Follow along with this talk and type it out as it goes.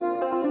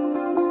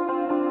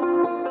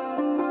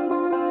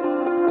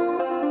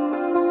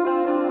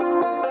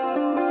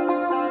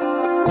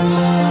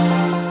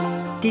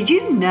Did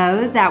you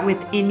know that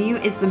within you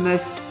is the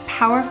most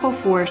powerful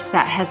force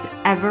that has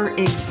ever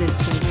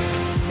existed?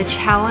 The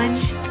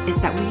challenge is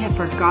that we have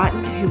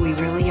forgotten who we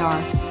really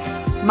are.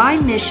 My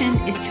mission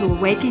is to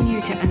awaken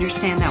you to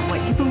understand that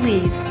what you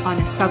believe on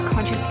a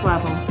subconscious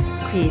level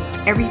creates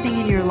everything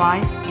in your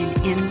life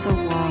and in the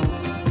world.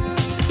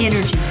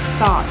 Energy,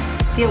 thoughts,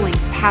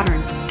 feelings,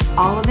 patterns,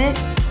 all of it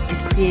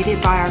is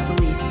created by our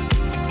beliefs,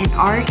 and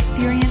our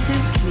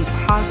experiences can be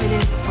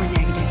positive or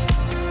negative.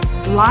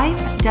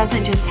 Life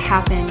doesn't just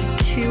happen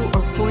to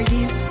or for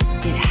you,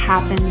 it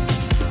happens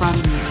from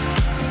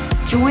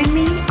you. Join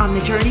me on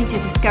the journey to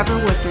discover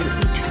what the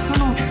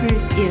eternal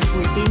truth is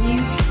within you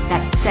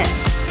that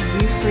sets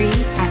you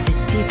free at the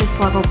deepest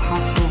level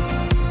possible.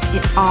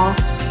 It all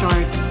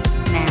starts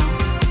now.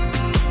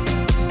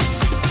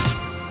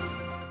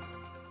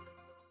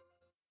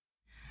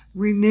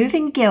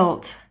 Removing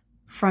guilt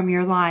from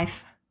your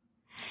life.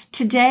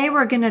 Today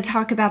we're going to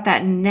talk about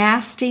that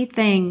nasty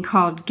thing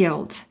called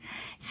guilt.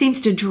 It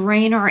seems to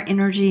drain our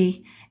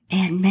energy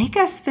and make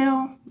us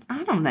feel,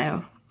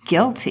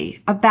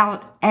 guilty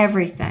about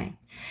everything.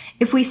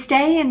 If we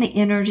stay in the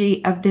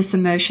energy of this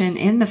emotion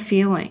and the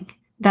feeling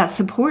that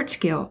supports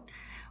guilt,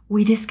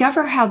 we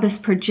discover how this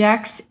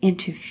projects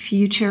into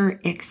future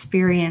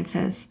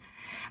experiences.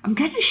 I'm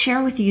going to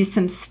share with you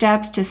some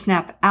steps to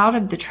snap out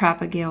of the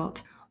trap of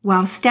guilt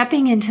while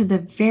stepping into the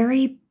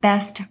very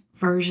best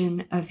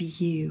version of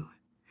you.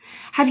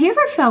 Have you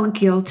ever felt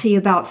guilty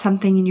about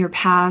something in your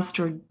past,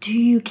 or do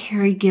you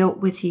carry guilt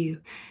with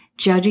you,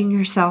 judging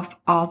yourself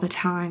all the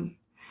time?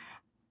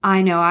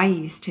 I know I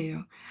used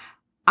to.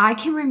 I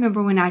can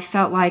remember when I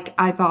felt like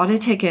I bought a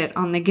ticket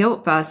on the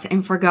guilt bus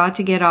and forgot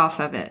to get off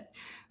of it.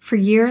 For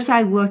years,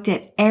 I looked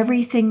at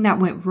everything that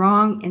went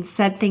wrong and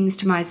said things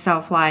to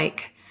myself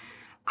like,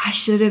 I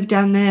should have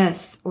done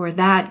this or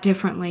that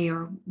differently,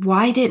 or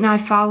why didn't I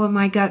follow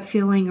my gut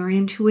feeling or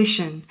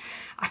intuition?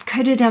 I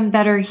could have done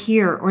better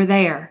here or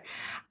there.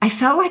 I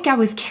felt like I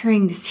was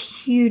carrying this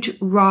huge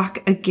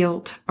rock of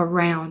guilt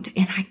around,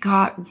 and I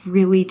got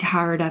really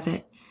tired of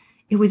it.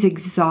 It was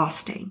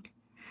exhausting.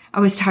 I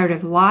was tired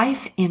of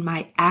life and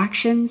my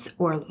actions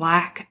or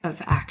lack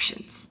of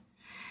actions.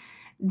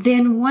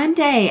 Then one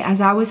day, as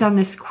I was on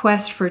this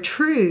quest for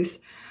truth,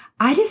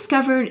 I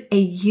discovered a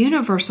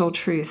universal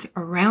truth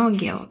around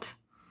guilt.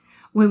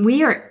 When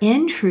we are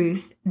in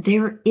truth,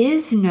 there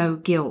is no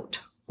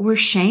guilt or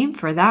shame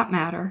for that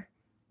matter.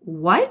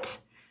 What?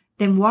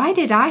 Then why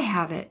did I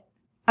have it?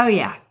 Oh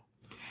yeah.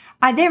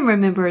 I then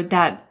remembered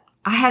that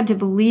I had to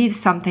believe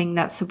something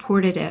that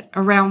supported it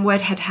around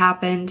what had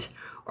happened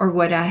or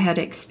what I had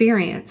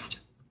experienced.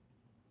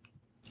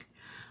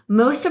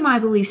 Most of my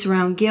beliefs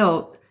around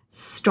guilt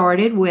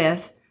started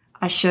with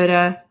I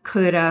shoulda,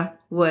 coulda,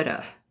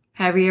 woulda.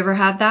 Have you ever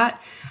had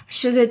that? I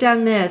should have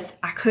done this.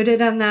 I could have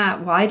done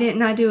that. Why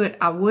didn't I do it?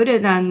 I would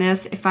have done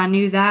this if I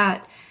knew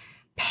that.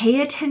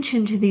 Pay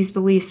attention to these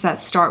beliefs that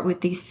start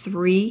with these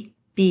 3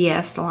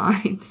 BS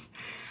lines,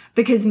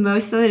 because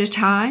most of the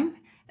time,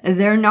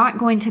 they're not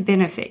going to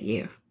benefit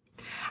you.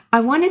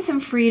 I wanted some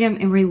freedom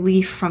and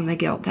relief from the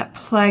guilt that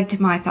plagued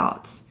my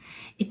thoughts.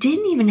 It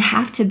didn't even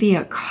have to be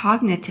a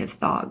cognitive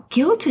thought.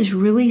 Guilt is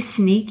really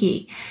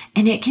sneaky,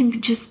 and it can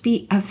just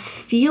be a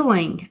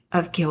feeling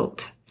of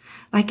guilt.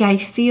 Like I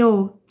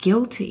feel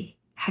guilty.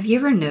 Have you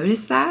ever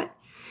noticed that?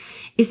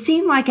 It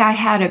seemed like I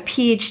had a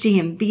PhD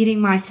in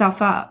beating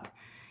myself up.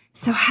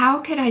 So how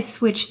could I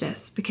switch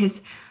this?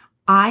 Because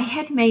I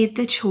had made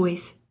the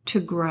choice to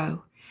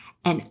grow,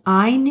 and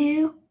I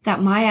knew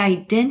that my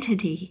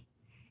identity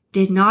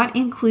did not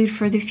include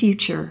for the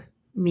future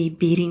me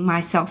beating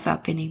myself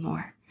up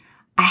anymore.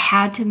 I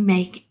had to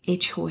make a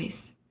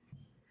choice.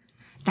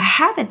 The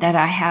habit that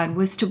I had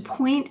was to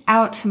point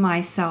out to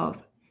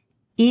myself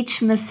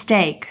each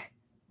mistake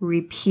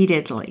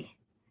repeatedly.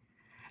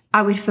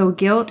 I would feel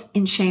guilt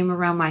and shame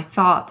around my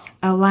thoughts,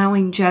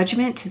 allowing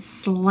judgment to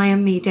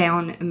slam me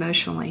down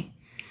emotionally.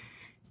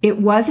 It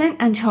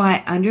wasn't until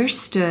I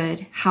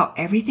understood how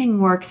everything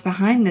works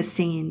behind the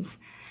scenes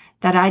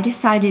that I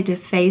decided to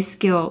face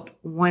guilt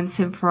once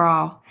and for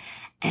all.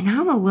 And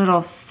I'm a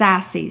little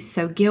sassy,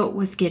 so guilt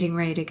was getting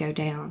ready to go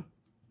down.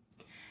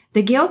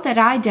 The guilt that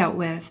I dealt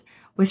with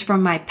was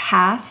from my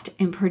past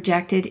and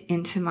projected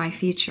into my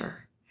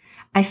future.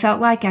 I felt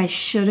like I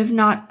should have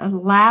not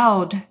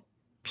allowed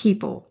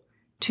people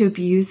to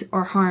abuse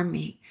or harm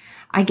me.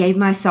 I gave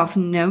myself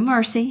no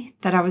mercy.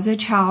 That I was a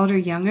child or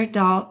young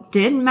adult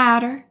didn't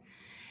matter.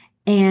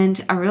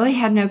 And I really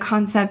had no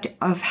concept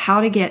of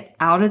how to get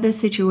out of the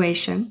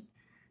situation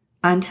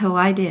until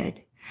I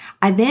did.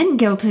 I then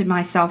guilted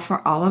myself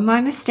for all of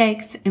my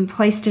mistakes and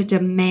placed a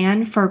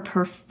demand for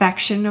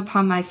perfection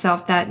upon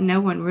myself that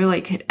no one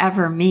really could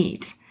ever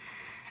meet.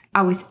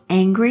 I was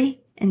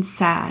angry and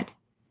sad.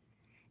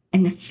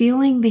 And the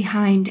feeling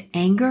behind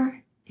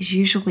anger is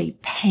usually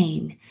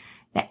pain.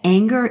 The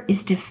anger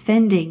is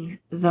defending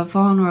the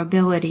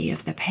vulnerability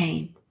of the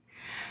pain.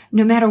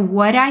 No matter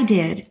what I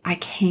did, I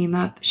came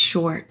up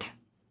short.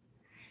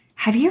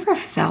 Have you ever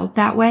felt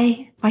that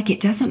way? Like it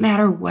doesn't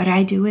matter what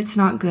I do, it's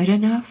not good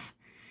enough?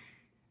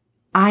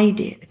 I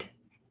did.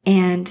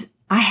 And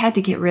I had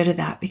to get rid of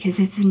that because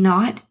it's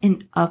not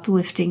an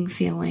uplifting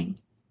feeling.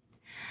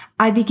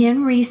 I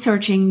began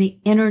researching the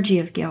energy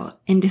of guilt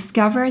and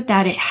discovered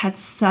that it had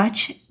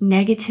such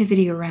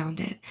negativity around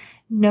it.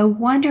 No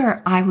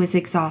wonder I was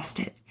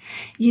exhausted.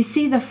 You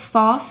see, the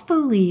false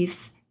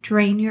beliefs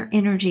drain your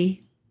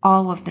energy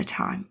all of the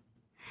time.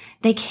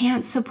 They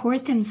can't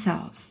support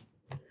themselves.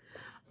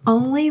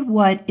 Only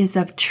what is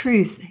of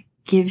truth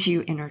gives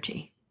you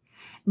energy.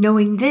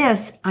 Knowing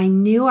this, I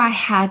knew I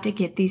had to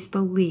get these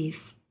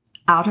beliefs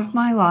out of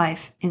my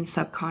life and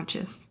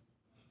subconscious.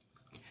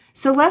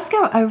 So let's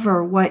go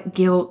over what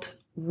guilt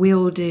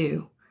will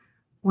do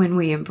when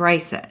we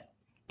embrace it.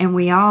 And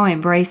we all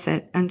embrace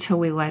it until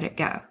we let it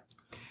go.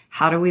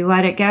 How do we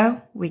let it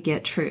go? We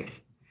get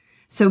truth.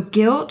 So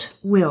guilt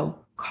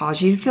will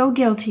cause you to feel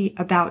guilty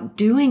about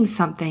doing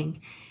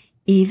something,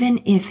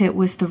 even if it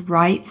was the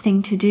right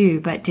thing to do,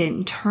 but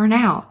didn't turn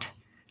out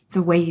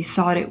the way you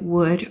thought it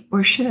would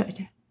or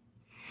should.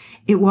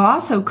 It will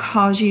also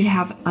cause you to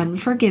have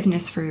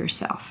unforgiveness for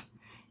yourself.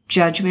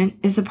 Judgment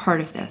is a part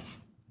of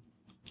this.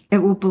 It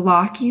will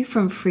block you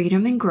from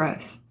freedom and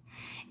growth.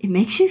 It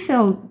makes you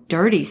feel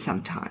dirty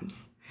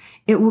sometimes.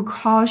 It will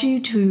cause you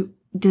to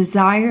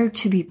desire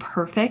to be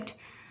perfect,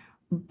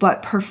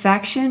 but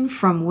perfection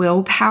from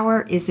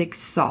willpower is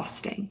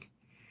exhausting.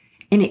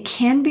 And it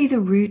can be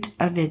the root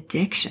of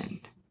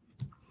addiction.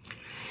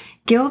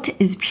 Guilt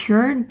is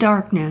pure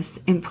darkness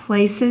and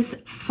places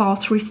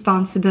false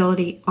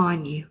responsibility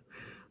on you.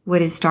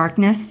 What is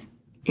darkness?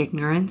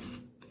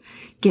 Ignorance.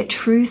 Get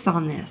truth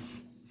on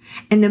this.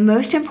 And the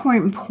most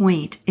important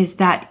point is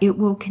that it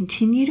will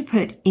continue to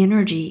put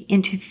energy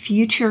into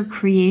future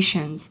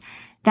creations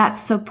that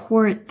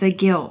support the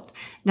guilt.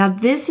 Now,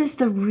 this is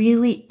the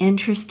really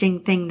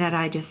interesting thing that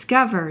I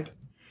discovered.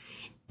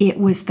 It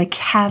was the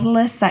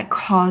catalyst that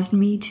caused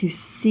me to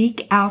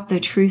seek out the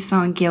truth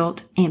on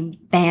guilt and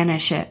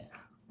banish it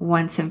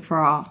once and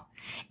for all.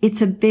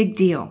 It's a big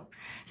deal.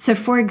 So,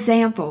 for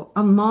example,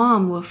 a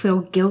mom will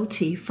feel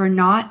guilty for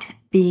not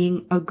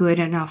being a good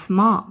enough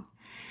mom.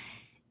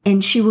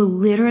 And she will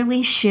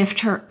literally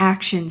shift her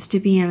actions to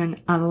be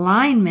in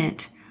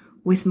alignment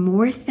with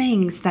more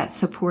things that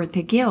support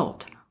the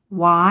guilt.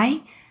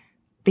 Why?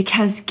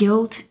 Because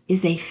guilt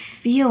is a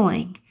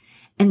feeling,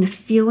 and the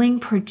feeling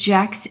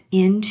projects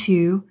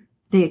into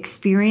the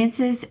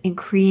experiences and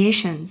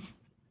creations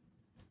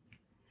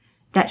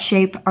that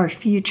shape our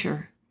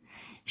future.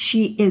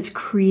 She is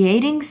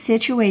creating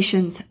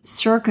situations,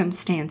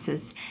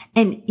 circumstances,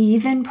 and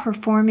even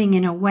performing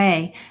in a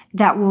way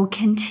that will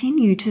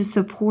continue to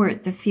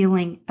support the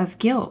feeling of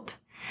guilt.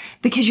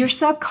 Because your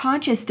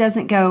subconscious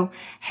doesn't go,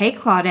 hey,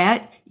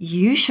 Claudette,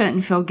 you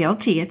shouldn't feel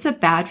guilty. It's a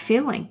bad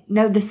feeling.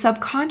 No, the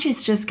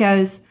subconscious just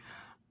goes,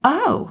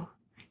 oh,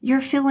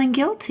 you're feeling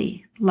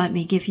guilty. Let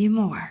me give you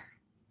more.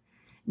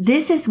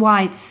 This is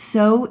why it's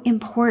so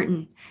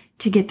important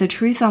to get the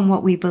truth on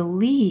what we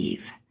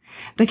believe.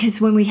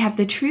 Because when we have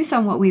the truth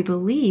on what we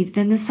believe,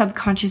 then the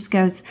subconscious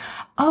goes,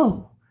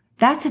 oh,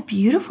 that's a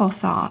beautiful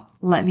thought.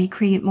 Let me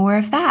create more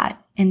of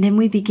that. And then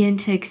we begin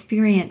to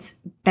experience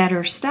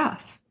better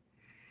stuff.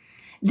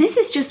 This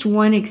is just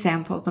one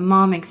example, the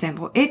mom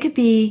example. It could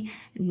be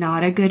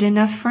not a good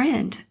enough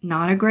friend,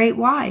 not a great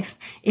wife.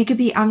 It could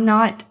be I'm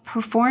not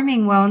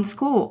performing well in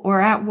school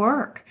or at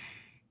work.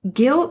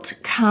 Guilt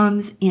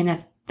comes in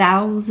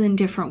 1,000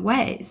 different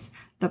ways.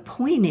 The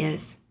point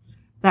is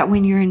that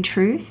when you're in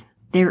truth,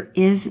 there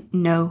is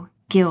no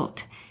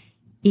guilt,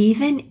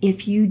 even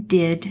if you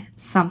did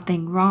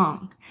something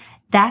wrong.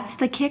 That's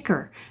the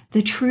kicker.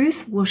 The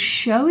truth will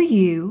show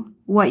you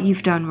what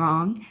you've done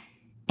wrong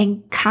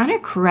and kind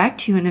of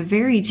correct you in a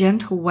very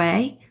gentle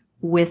way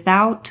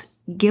without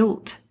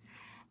guilt.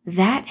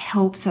 That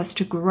helps us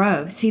to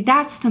grow. See,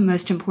 that's the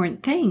most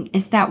important thing,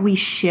 is that we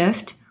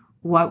shift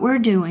what we're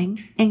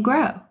doing and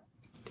grow.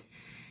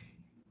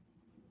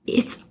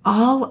 It's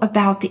all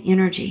about the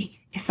energy.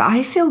 If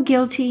I feel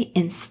guilty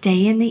and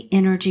stay in the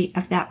energy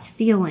of that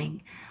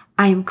feeling,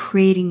 I am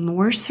creating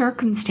more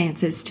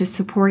circumstances to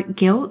support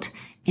guilt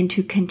and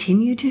to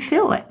continue to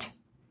feel it.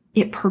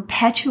 It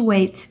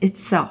perpetuates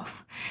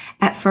itself.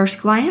 At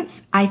first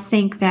glance, I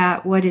think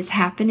that what is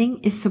happening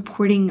is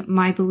supporting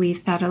my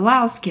belief that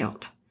allows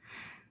guilt.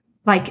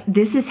 Like,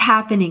 this is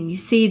happening. You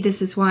see,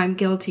 this is why I'm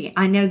guilty.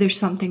 I know there's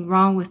something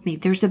wrong with me.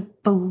 There's a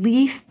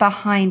belief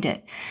behind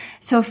it.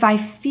 So if I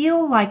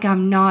feel like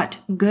I'm not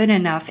good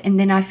enough and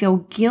then I feel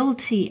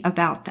guilty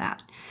about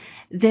that,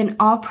 then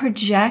I'll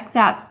project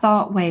that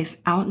thought wave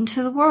out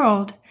into the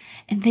world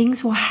and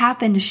things will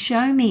happen to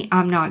show me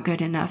I'm not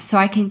good enough so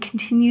I can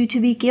continue to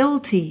be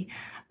guilty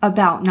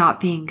about not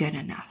being good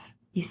enough.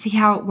 You see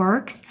how it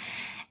works?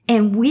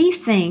 And we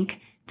think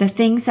the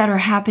things that are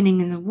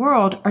happening in the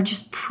world are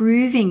just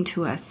proving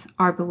to us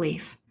our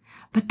belief.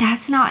 But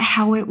that's not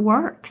how it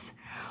works.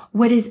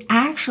 What is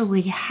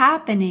actually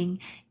happening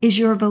is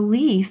your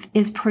belief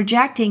is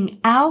projecting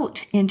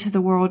out into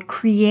the world,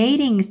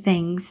 creating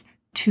things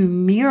to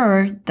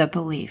mirror the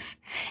belief.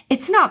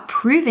 It's not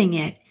proving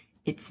it,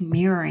 it's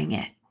mirroring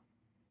it.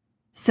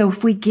 So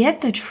if we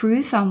get the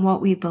truth on what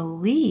we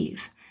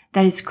believe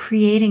that is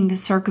creating the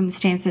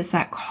circumstances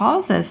that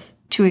cause us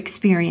to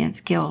experience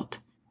guilt,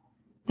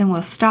 then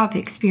we'll stop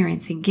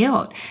experiencing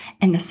guilt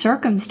and the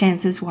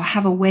circumstances will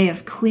have a way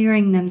of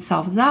clearing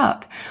themselves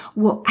up.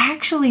 We'll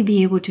actually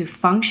be able to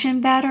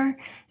function better,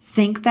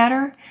 think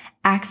better,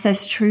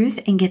 access truth,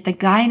 and get the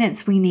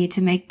guidance we need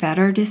to make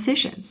better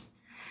decisions.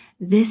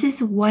 This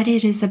is what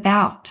it is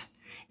about.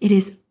 It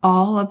is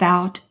all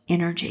about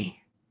energy.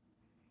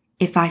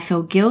 If I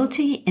feel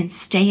guilty and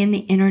stay in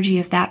the energy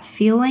of that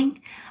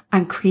feeling,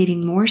 I'm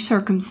creating more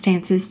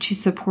circumstances to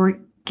support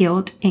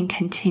guilt and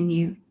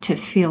continue to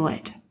feel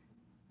it.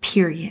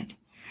 Period.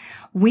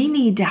 We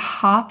need to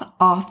hop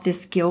off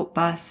this guilt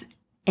bus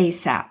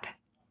ASAP.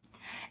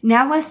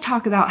 Now let's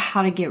talk about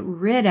how to get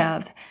rid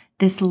of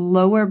this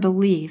lower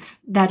belief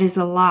that is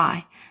a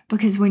lie.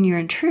 Because when you're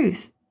in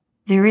truth,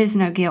 there is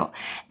no guilt.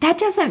 That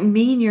doesn't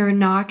mean you're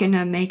not going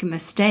to make a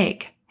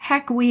mistake.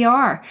 Heck, we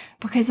are.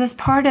 Because as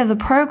part of the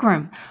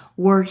program,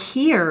 we're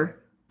here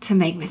to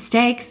make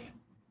mistakes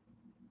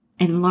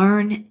and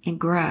learn and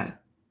grow.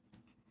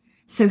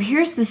 So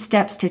here's the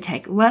steps to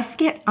take. Let's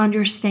get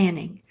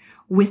understanding.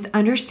 With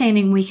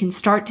understanding, we can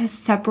start to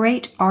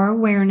separate our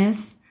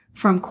awareness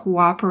from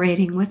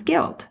cooperating with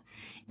guilt.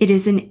 It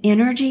is an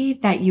energy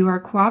that you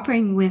are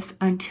cooperating with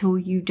until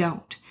you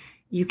don't.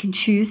 You can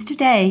choose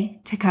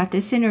today to cut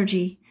this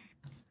energy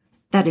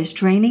that is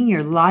draining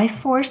your life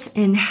force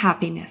and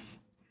happiness.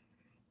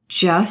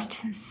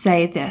 Just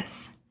say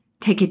this.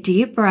 Take a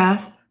deep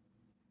breath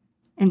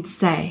and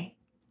say,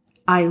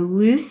 I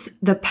loose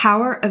the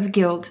power of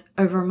guilt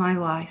over my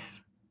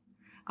life.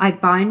 I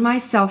bind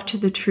myself to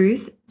the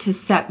truth to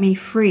set me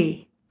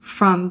free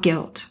from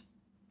guilt.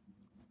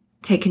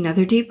 Take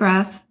another deep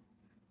breath.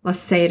 Let's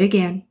say it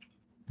again.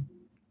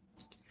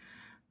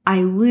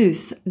 I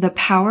loose the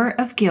power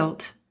of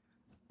guilt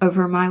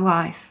over my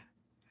life.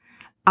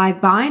 I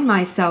bind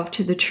myself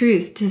to the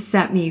truth to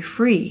set me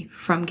free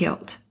from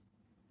guilt.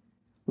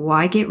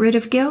 Why get rid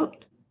of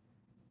guilt?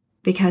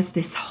 Because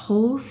this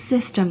whole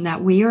system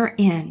that we are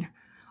in,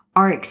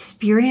 our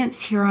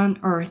experience here on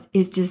earth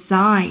is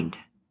designed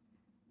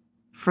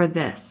for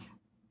this.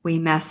 We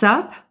mess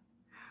up,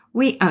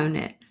 we own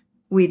it.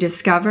 We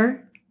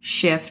discover,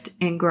 shift,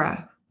 and grow.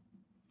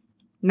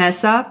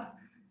 Mess up,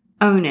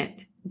 own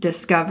it,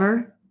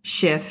 discover,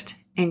 shift,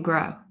 and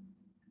grow.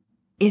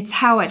 It's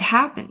how it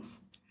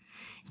happens.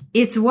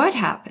 It's what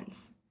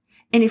happens.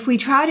 And if we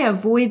try to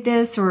avoid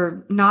this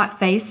or not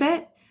face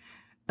it,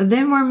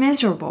 then we're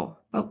miserable.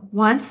 But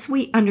once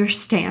we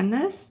understand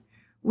this,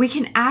 we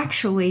can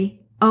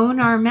actually own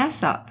our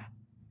mess up.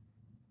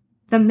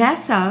 The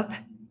mess up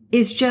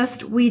is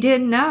just we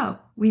didn't know.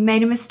 We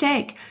made a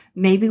mistake.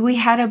 Maybe we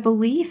had a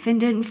belief and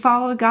didn't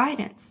follow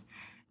guidance.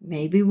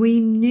 Maybe we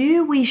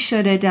knew we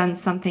should have done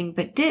something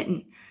but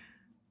didn't.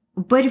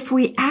 But if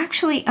we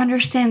actually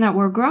understand that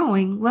we're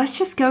growing, let's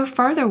just go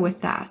further with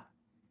that.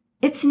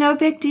 It's no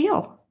big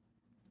deal.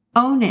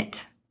 Own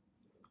it.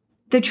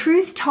 The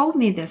truth told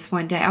me this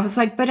one day. I was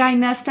like, but I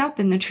messed up.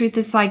 And the truth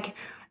is like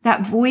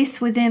that voice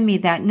within me,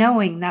 that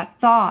knowing, that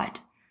thought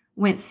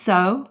went,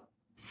 so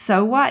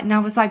what? And I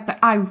was like, but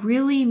I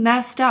really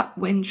messed up.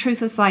 When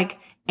truth was like,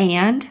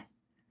 and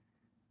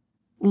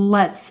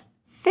let's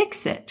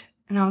fix it.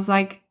 And I was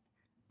like,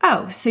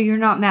 oh, so you're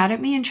not mad at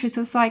me? And truth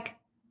was like,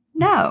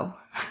 no,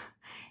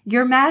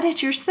 you're mad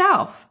at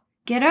yourself.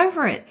 Get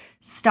over it.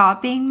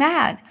 Stop being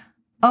mad.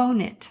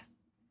 Own it.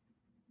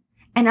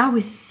 And I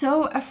was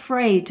so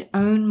afraid to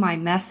own my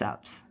mess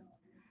ups.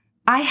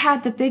 I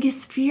had the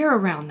biggest fear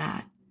around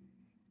that.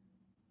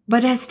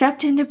 But I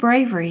stepped into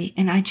bravery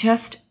and I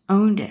just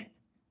owned it.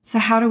 So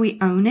how do we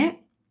own it?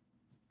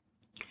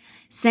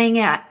 Saying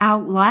it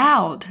out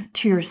loud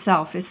to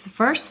yourself is the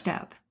first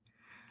step.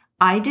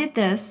 I did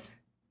this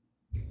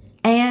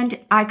and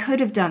I could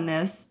have done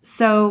this,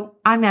 so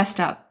I messed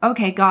up.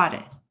 Okay, got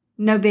it.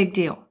 No big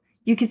deal.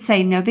 You could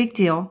say, no big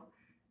deal.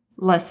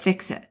 Let's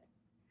fix it.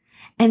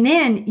 And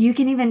then you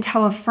can even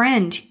tell a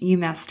friend you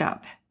messed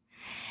up.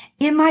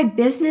 In my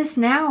business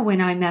now, when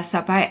I mess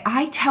up,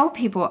 I tell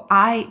people,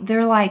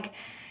 they're like,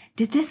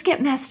 did this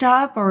get messed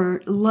up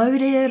or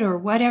loaded or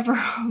whatever?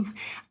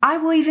 I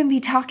will even be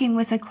talking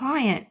with a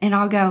client and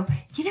I'll go,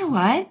 you know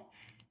what?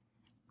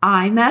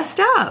 I messed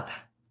up.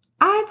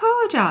 I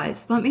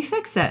apologize. Let me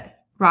fix it,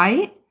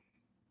 right?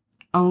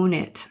 Own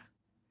it.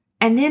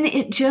 And then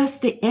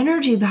the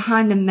energy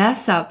behind the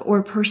mess up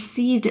or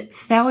perceived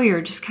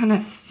failure just kind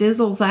of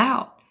fizzles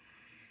out.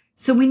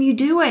 So when you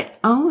do it,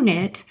 own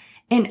it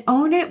and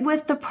own it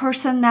with the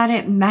person that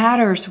it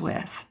matters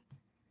with.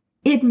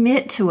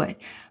 Admit to it.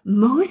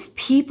 Most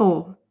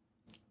people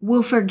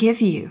will forgive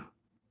you.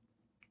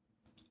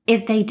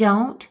 If they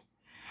don't,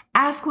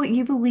 ask what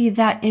you believe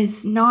that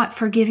is not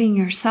forgiving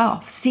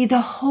yourself. See,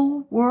 the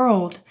whole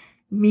world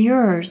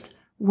mirrors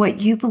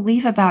what you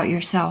believe about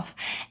yourself,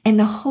 and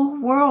the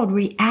whole world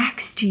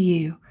reacts to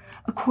you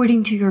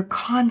according to your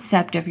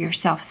concept of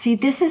yourself. See,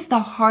 this is the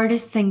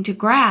hardest thing to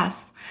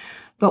grasp,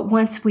 but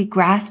once we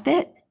grasp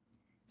it,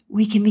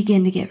 we can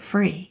begin to get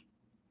free.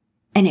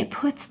 And it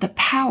puts the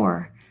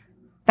power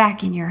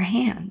back in your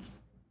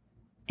hands.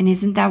 And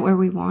isn't that where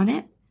we want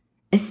it?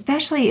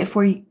 Especially if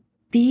we're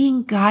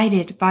being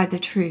guided by the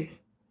truth.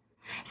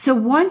 So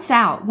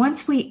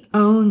once we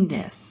own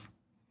this,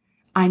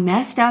 I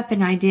messed up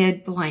and I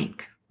did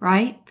blank,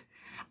 right?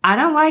 I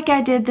don't like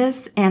I did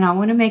this and I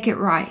want to make it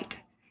right.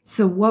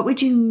 So what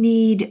would you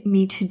need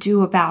me to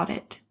do about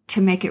it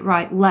to make it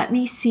right? Let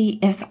me see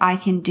if I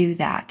can do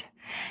that.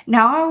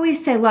 Now, I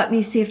always say, let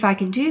me see if I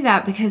can do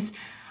that because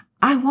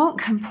I won't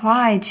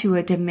comply to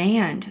a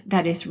demand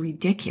that is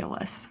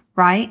ridiculous,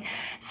 right?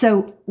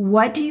 So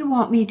what do you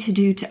want me to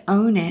do to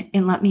own it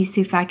and let me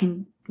see if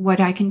what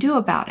I can do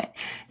about it?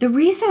 The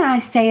reason I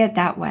say it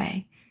that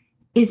way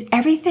is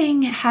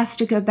everything has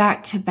to go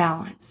back to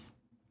balance,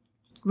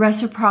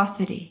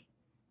 reciprocity,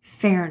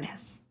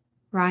 fairness,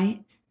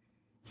 right?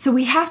 So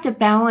we have to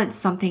balance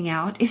something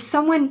out. If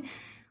someone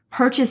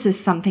purchases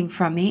something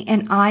from me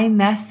and I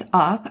mess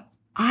up,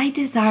 I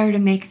desire to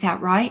make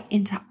that right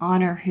and to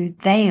honor who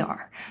they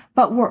are.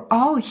 But we're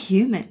all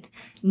human.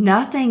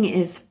 Nothing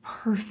is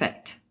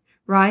perfect,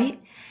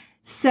 right?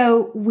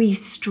 So we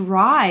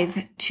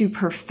strive to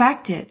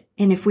perfect it.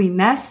 And if we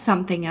mess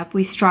something up,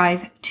 we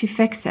strive to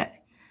fix it.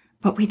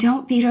 But we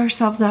don't beat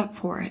ourselves up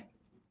for it.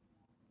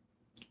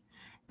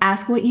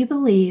 Ask what you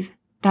believe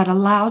that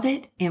allowed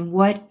it and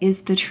what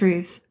is the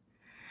truth.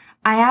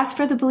 I ask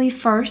for the belief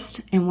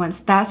first, and once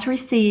that's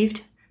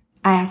received,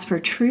 I ask for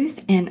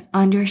truth and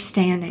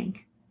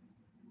understanding.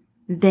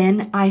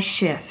 Then I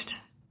shift,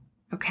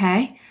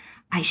 okay?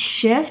 I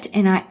shift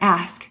and I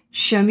ask,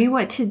 show me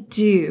what to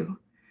do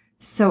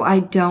so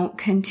I don't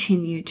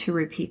continue to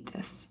repeat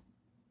this.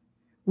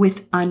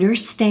 With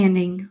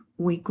understanding,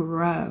 we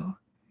grow.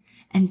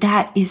 And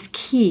that is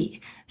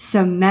key.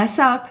 So mess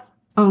up,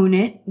 own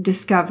it,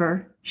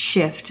 discover,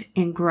 shift,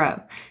 and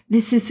grow.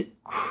 This is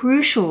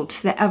crucial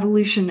to the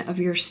evolution of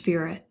your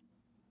spirit.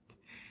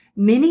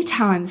 Many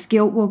times,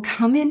 guilt will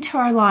come into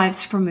our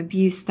lives from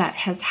abuse that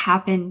has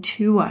happened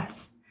to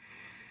us.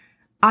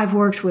 I've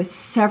worked with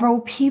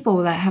several people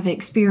that have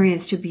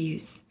experienced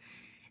abuse,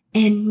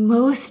 and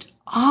most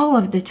all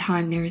of the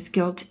time there is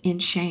guilt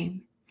and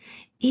shame,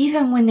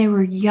 even when they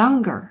were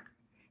younger.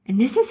 And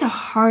this is a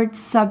hard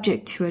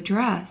subject to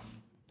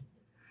address.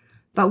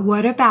 But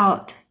what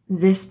about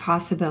this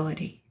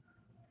possibility?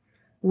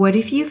 What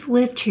if you've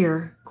lived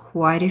here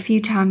quite a few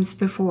times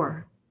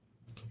before?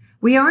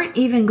 We aren't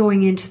even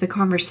going into the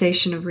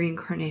conversation of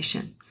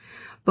reincarnation.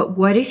 But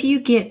what if you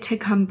get to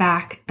come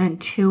back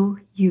until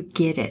you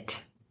get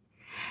it?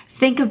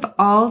 Think of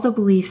all the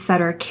beliefs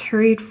that are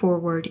carried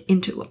forward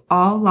into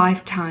all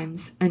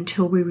lifetimes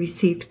until we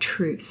receive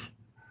truth.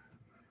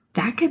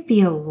 That could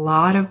be a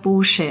lot of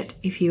bullshit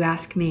if you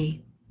ask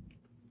me.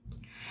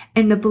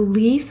 And the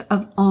belief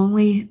of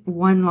only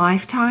one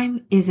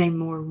lifetime is a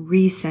more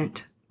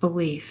recent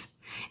belief.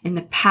 In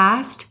the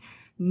past,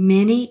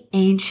 many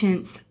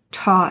ancients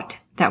taught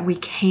that we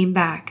came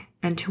back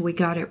until we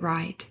got it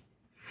right.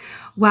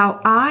 While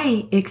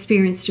I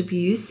experienced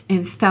abuse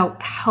and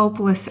felt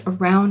helpless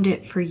around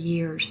it for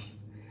years,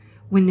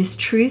 when this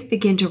truth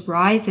began to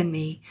rise in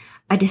me,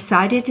 I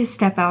decided to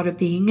step out of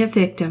being a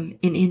victim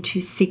and into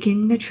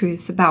seeking the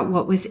truth about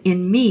what was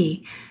in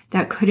me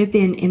that could have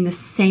been in the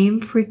same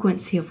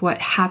frequency of what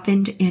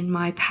happened in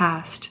my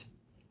past.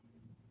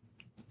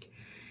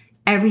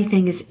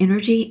 Everything is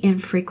energy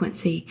and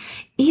frequency.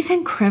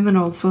 Even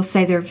criminals will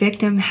say their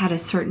victim had a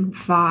certain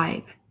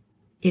vibe.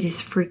 It is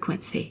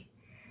frequency.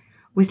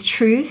 With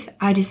truth,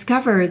 I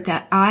discovered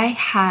that I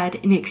had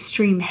an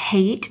extreme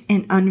hate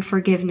and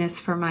unforgiveness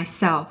for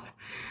myself.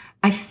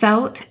 I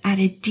felt at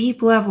a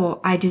deep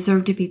level I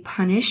deserved to be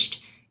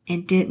punished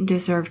and didn't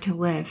deserve to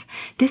live.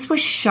 This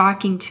was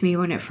shocking to me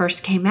when it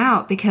first came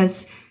out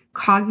because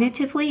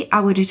cognitively,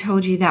 I would have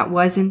told you that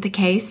wasn't the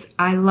case.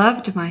 I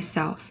loved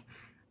myself.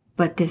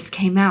 But this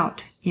came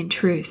out in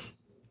truth.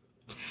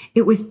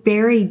 It was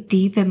buried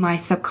deep in my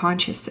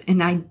subconscious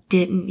and I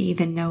didn't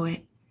even know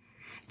it.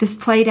 This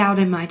played out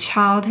in my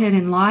childhood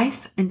and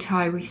life until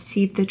I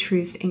received the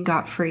truth and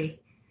got free.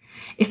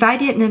 If I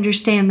didn't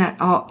understand that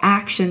all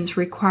actions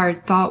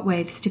required thought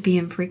waves to be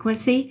in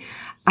frequency,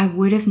 I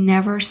would have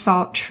never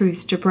sought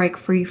truth to break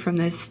free from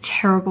those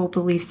terrible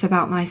beliefs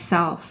about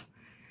myself.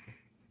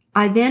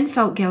 I then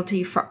felt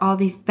guilty for all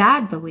these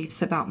bad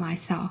beliefs about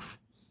myself.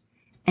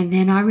 And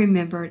then I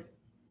remembered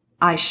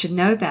I should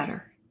know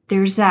better.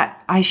 There's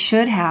that I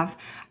should have.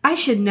 I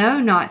should know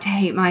not to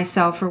hate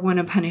myself or want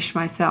to punish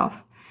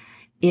myself.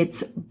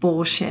 It's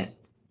bullshit.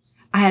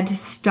 I had to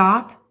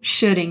stop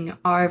shoulding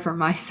over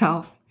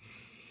myself.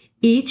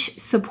 Each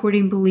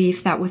supporting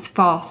belief that was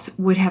false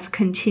would have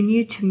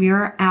continued to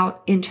mirror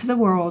out into the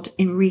world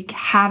and wreak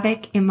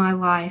havoc in my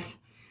life.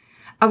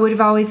 I would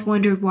have always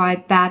wondered why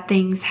bad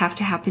things have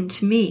to happen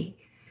to me.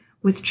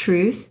 With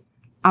truth,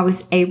 I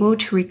was able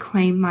to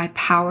reclaim my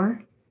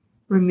power,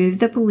 remove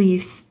the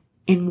beliefs,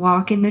 and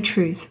walk in the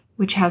truth,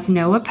 which has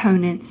no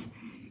opponents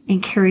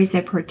and carries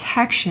a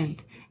protection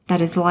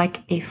that is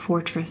like a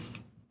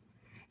fortress.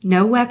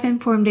 No weapon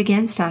formed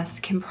against us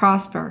can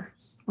prosper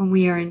when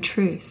we are in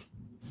truth.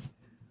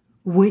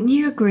 Wouldn't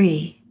you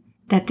agree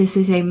that this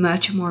is a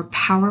much more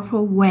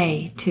powerful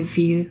way to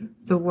view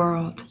the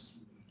world.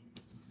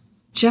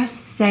 Just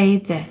say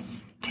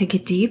this. Take a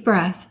deep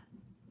breath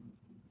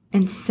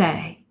and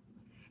say,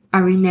 I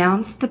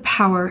renounce the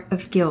power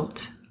of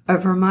guilt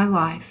over my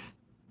life.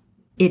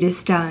 It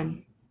is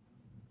done.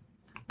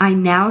 I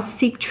now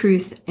seek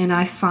truth and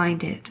I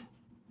find it.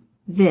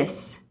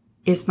 This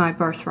is my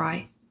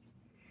birthright.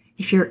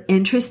 If you're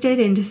interested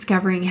in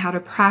discovering how to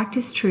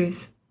practice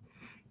truth,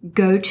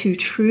 go to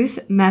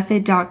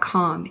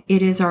truthmethod.com.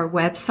 It is our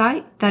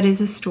website that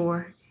is a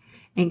store,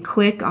 and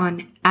click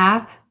on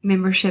App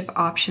Membership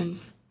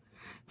Options.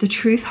 The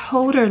Truth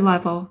Holder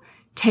level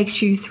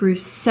takes you through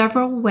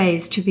several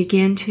ways to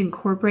begin to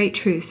incorporate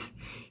truth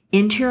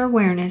into your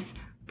awareness,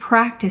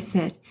 practice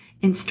it,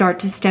 and start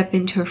to step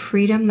into a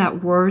freedom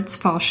that words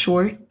fall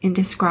short in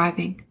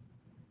describing.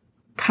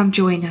 Come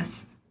join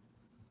us.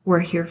 We're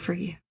here for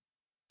you.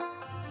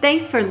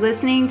 Thanks for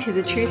listening to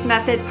the Truth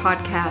Method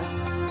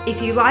podcast. If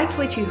you liked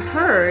what you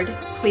heard,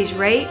 please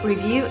rate,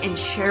 review, and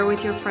share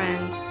with your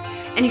friends.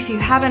 And if you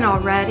haven't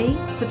already,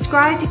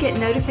 subscribe to get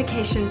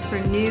notifications for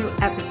new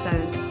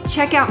episodes.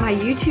 Check out my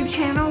YouTube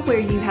channel where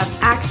you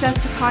have access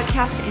to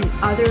podcasts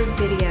and other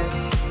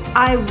videos.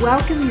 I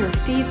welcome your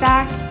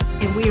feedback,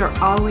 and we are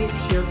always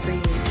here for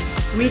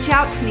you. Reach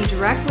out to me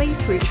directly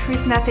through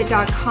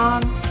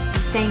truthmethod.com,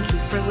 and thank you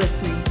for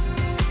listening.